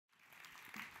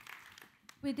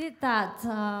We did that.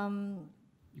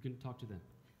 You can talk to them.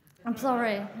 I'm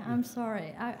sorry.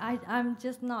 I'm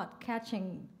just not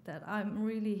catching that I'm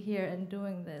really here and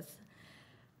doing this.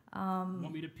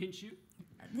 Want me to pinch you?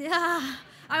 Yeah,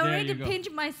 I already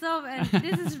pinched myself, and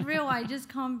this is real. I just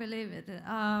can't believe it.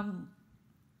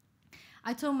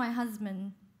 I told my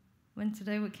husband when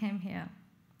today we came here,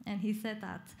 and he said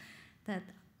that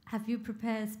have you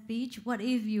prepared a speech? What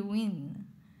if you win?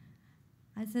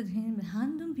 I said to him,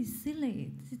 Han, don't be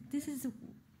silly. This is,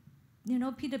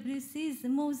 PwC is the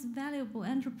most valuable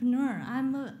entrepreneur.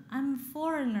 I'm a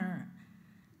foreigner.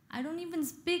 I don't even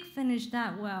speak Finnish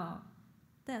that well.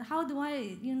 That how do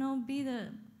I, be the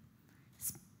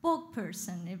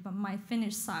spokesperson if my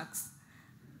Finnish sucks?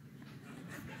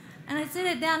 And I said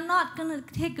that they're not gonna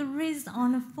take a risk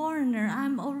on a foreigner.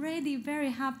 I'm already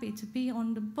very happy to be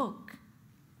on the book.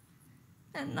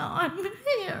 And now I'm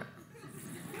here.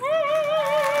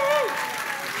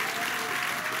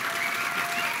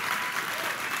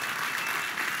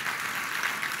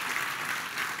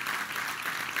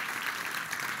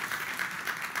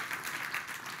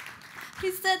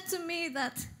 He said to me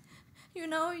that,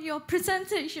 your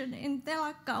presentation in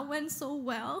Telakka went so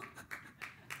well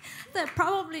that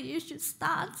probably you should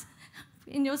start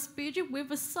in your speech with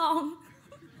a song.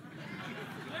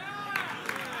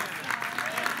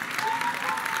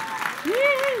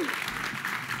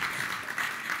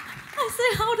 I say,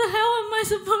 how the hell am I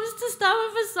supposed to start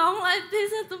with a song like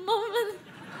this at the moment?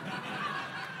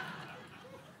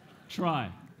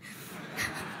 Try.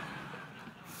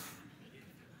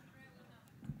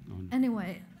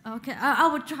 Anyway, okay, I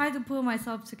would try to pull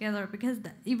myself together because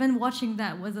even watching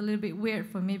that was a little bit weird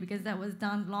for me because that was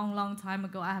done long time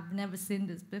ago. I have never seen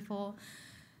this before.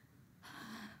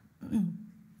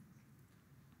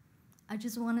 I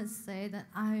just want to say that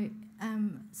I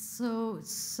am so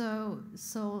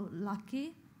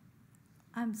lucky.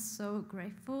 I'm so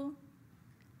grateful,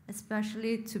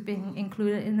 especially to being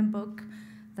included in the book.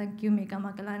 Thank you, Mika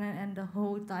Makalainen, and the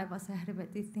whole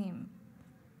Taivas+Helvetti team.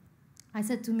 I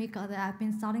said to Mika that I've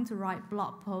been starting to write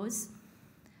blog posts.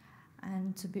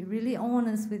 And to be really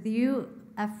honest with you,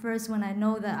 at first when I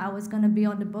know that I was going to be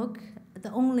on the book,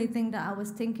 the only thing that I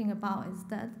was thinking about is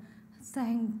that,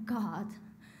 thank God,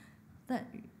 that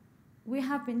we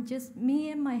have been just me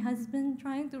and my husband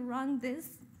trying to run this.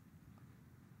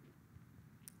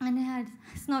 And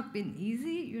it's not been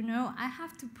easy, I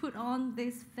have to put on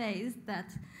this face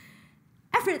that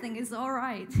everything is all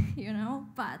right,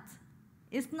 but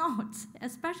it's not,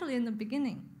 especially in the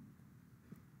beginning.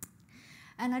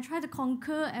 And I try to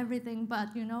conquer everything, but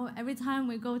every time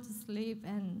we go to sleep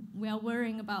and we are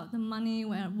worrying about the money,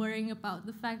 we are worrying about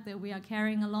the fact that we are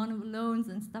carrying a lot of loans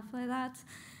and stuff like that.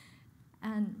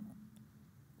 And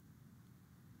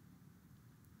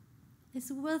it's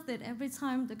worth it every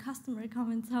time the customer come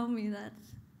and tell me that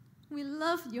we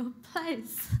love your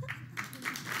place.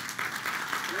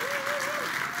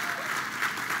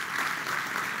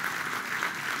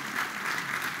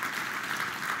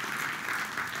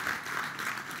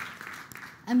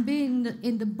 And being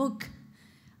in the book,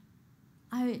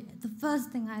 the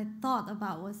first thing I thought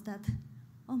about was that,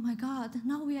 oh my God,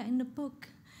 now we are in the book.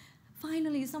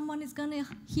 Finally, someone is going to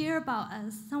hear about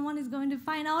us. Someone is going to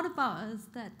find out about us,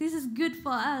 that this is good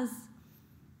for us.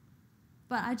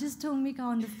 But I just told Mika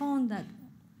on the phone that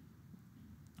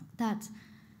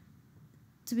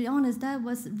to be honest, that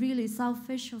was really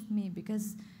selfish of me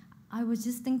because I was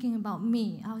just thinking about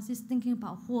me. I was just thinking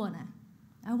about Huone.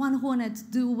 I want Huone to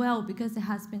do well because there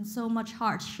has been so much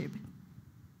hardship.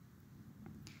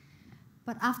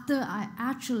 But after I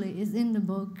actually is in the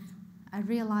book, I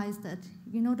realized that,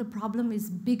 the problem is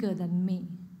bigger than me.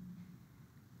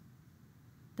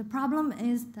 The problem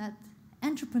is that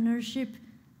entrepreneurship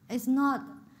is not,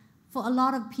 for a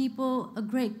lot of people, a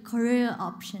great career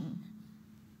option.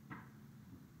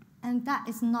 And that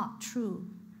is not true.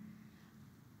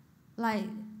 Like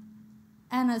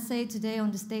Anna said today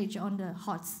on the stage on the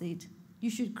hot seat, you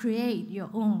should create your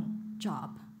own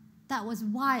job. That was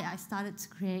why I started to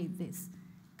create this.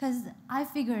 Because I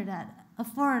figured that a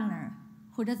foreigner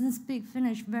who doesn't speak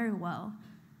Finnish very well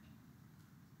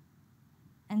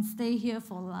and stay here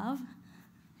for love,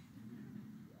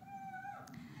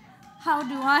 how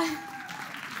do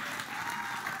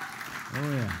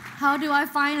I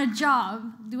find a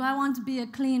job? Do I want to be a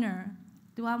cleaner?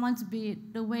 Do I want to be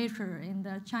the waiter in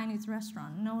the Chinese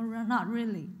restaurant? No, not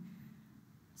really.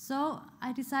 So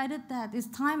I decided that it's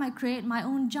time I create my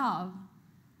own job.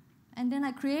 And then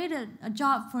I created a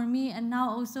job for me and now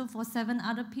also for 7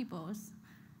 other people.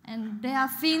 And they are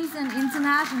Finns and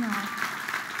international.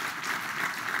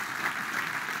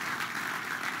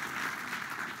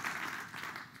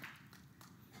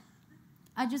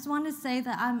 I just want to say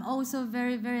that I'm also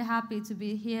very, very happy to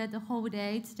be here the whole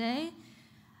day today.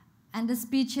 And the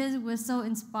speeches were so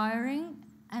inspiring.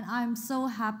 And I'm so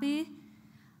happy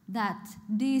that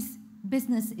this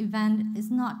business event is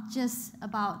not just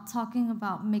about talking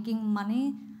about making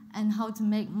money and how to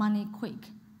make money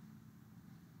quick.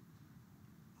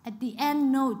 At the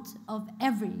end note of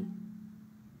every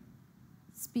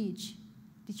speech,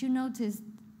 did you notice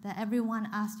that everyone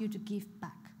asked you to give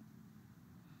back?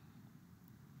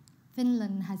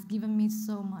 Finland has given me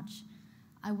so much.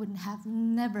 I would have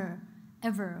never,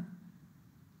 ever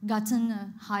gotten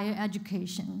a higher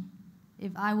education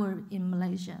if I were in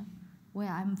Malaysia, where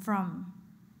I'm from.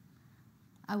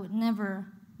 I would never,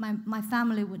 my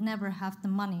family would never have the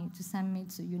money to send me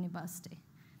to university.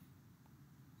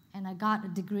 And I got a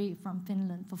degree from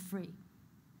Finland for free.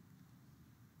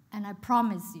 And I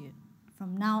promise you,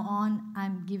 from now on,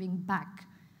 I'm giving back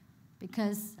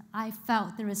because I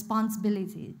felt the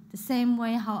responsibility, the same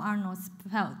way how Arnold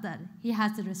felt that he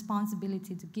has the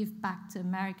responsibility to give back to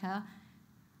America.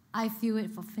 I feel it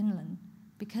for Finland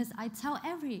because I tell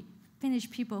every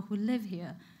Finnish people who live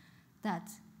here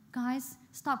that, guys,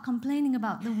 stop complaining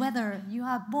about the weather. You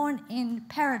are born in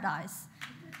paradise.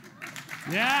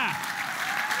 Yeah.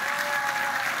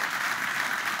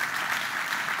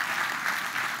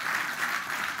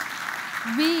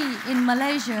 We in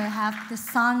Malaysia have the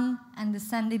sun and the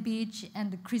sandy beach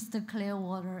and the crystal clear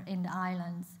water in the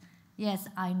islands. Yes,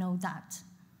 I know that.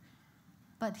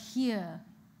 But here,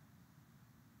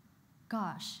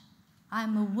 gosh,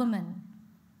 I'm a woman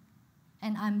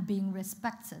and I'm being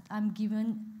respected. I'm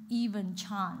given even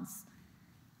chance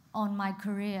on my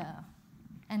career.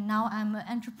 And now I'm an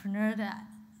entrepreneur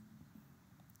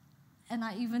and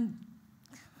I even,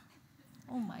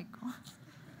 oh my God.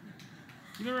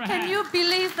 Can you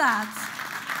believe that?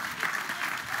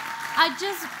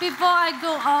 Before I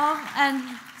go off and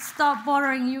stop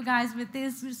bothering you guys with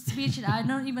this speech, I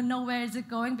don't even know where is it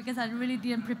going because I really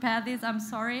didn't prepare this, I'm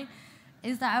sorry,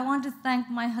 is that I want to thank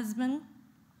my husband.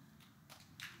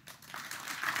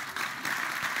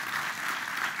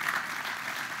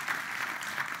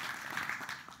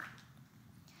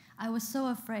 I was so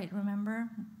afraid, remember,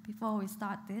 before we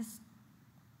start this,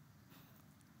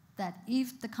 that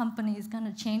if the company is going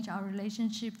to change our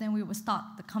relationship, then we will start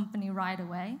the company right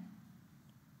away.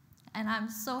 And I'm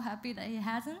so happy that he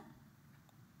hasn't.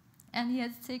 And he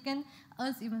has taken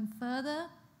us even further.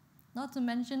 Not to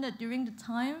mention that during the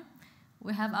time,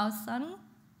 we have our son,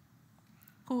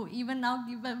 who even now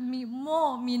given me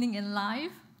more meaning in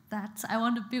life, that I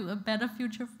want to build a better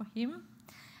future for him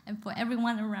and for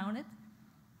everyone around it.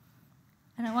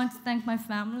 And I want to thank my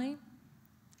family.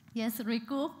 Yes,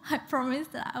 Riku, I promise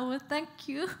that I will thank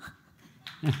you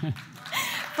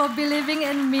for believing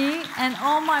in me and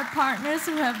all my partners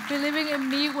who have believing in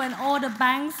me when all the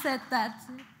banks said that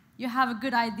you have a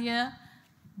good idea,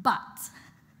 but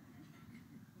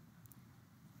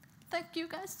thank you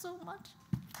guys so much.